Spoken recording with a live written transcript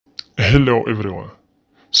Hello everyone.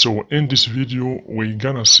 So in this video we're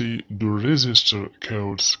gonna see the resistor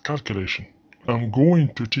codes calculation. I'm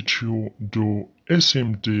going to teach you the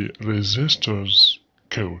SMD resistors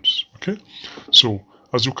codes. Okay, so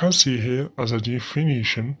as you can see here as a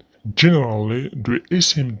definition, generally the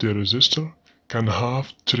SMD resistor can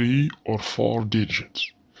have 3 or 4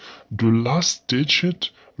 digits. The last digit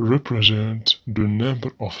represents the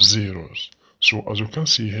number of zeros. So as you can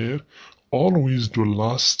see here, always the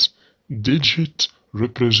last digit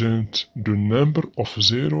represents the number of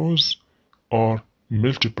zeros or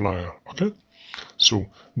multiplier. Okay, so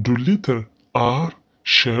the letter R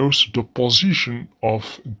shows the position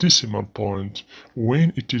of decimal point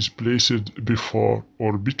when it is placed before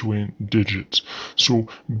or between digits. So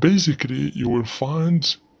basically you will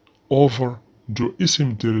find over the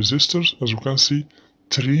SMD resistors, as you can see,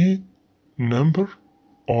 3 number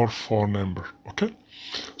or 4 number. Okay,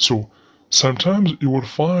 so sometimes you will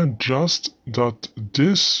find just that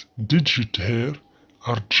this digit here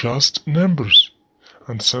are just numbers,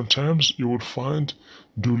 and sometimes you will find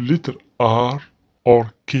the letter R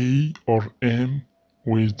or K or M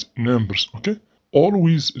with numbers. Okay,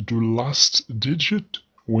 always the last digit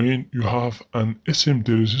when you have an SMD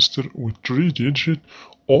resistor with 3 digits,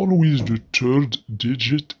 always the third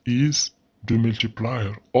digit is the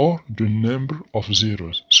multiplier or the number of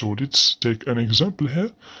zeros. So let's take an example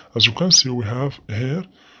here. As you can see, we have here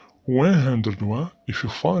 101. If you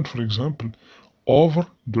find, for example, over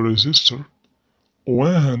the resistor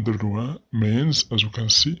 101 means, as you can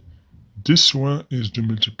see, this one is the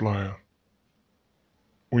multiplier.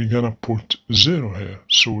 We're gonna put 0 here.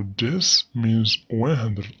 So this means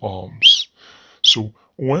 100 ohms. So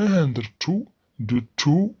 102, the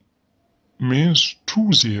 2 means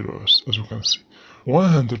 2 zeros, as you can see.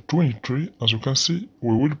 123, as you can see,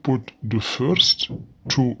 we will put the first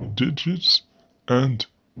 2 digits and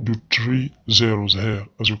the 3 zeros here,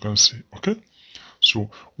 as you can see. Okay, so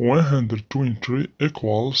 123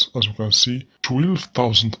 equals, as you can see,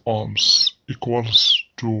 12,000 ohms equals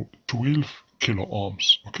to 12 kilo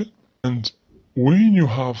ohms. Okay, and when you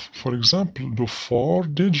have, for example, the 4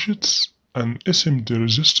 digits, an SMD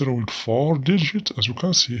resistor with 4 digits, as you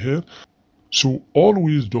can see here, so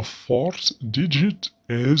always the fourth digit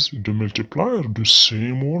is the multiplier, the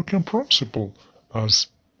same working principle as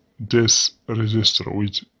this resistor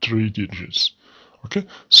with 3 digits. Okay,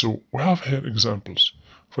 so we have here examples.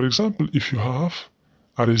 For example, if you have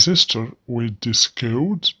a resistor with this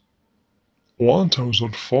code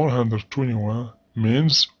 1421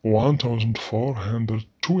 means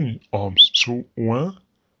 1420 ohms. So 1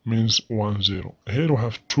 means 1 0. Here we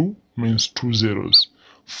have 2 means 2 zeros.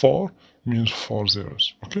 4 means 4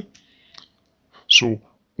 zeros. Okay, so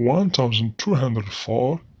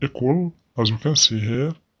 1204 equal, as you can see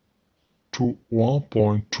here, to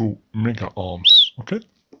 1.2 mega ohms. Okay,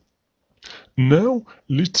 now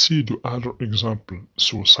let's see the other example.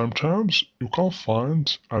 So sometimes you can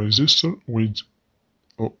find a resistor with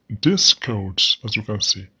these codes, as you can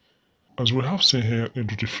see, as we have seen here in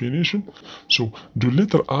the definition. So the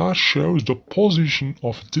letter R shows the position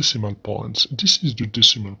of decimal points. This is the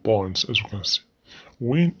decimal points, as you can see,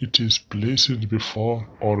 when it is placed before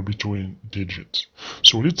or between digits.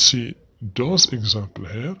 So let's see those example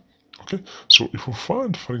here. Okay, so if we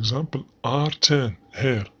find, for example, R10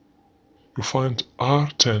 here, you find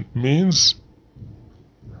R10 means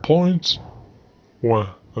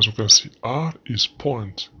 0.1. As you can see, R is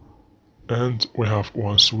point, and we have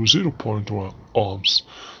 1, so 0.1 ohms.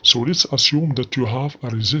 So let's assume that you have a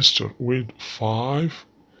resistor with 5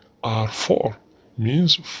 R4,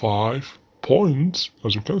 means 5 points,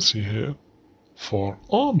 as you can see here, 4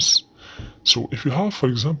 ohms. So if you have, for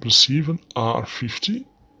example, 7 R50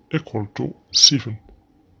 equal to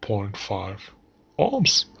 7.5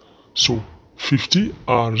 ohms. So 50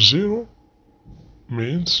 R0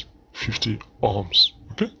 means 50 ohms.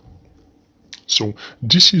 Okay, so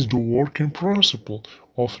this is the working principle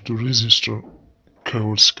of the resistor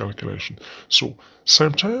codes calculation. So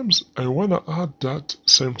sometimes I wanna add that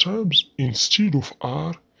sometimes instead of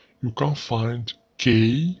R you can find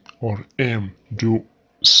K or M, the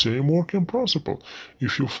same working principle.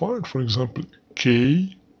 If you find, for example,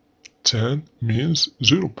 K10 means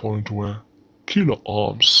 0.1 kilo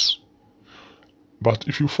ohms, but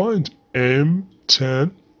if you find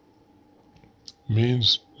M10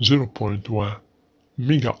 means 0.1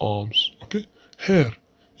 mega ohms. Okay, here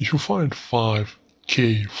if you find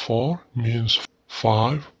 5K4 means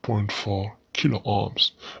 5.4 kilo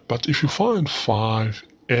ohms, but if you find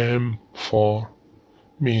 5M4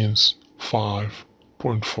 means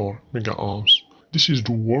 5.4 mega ohms. This is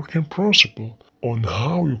the working principle on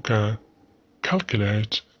how you can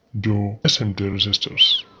calculate the SMD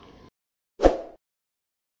resistors.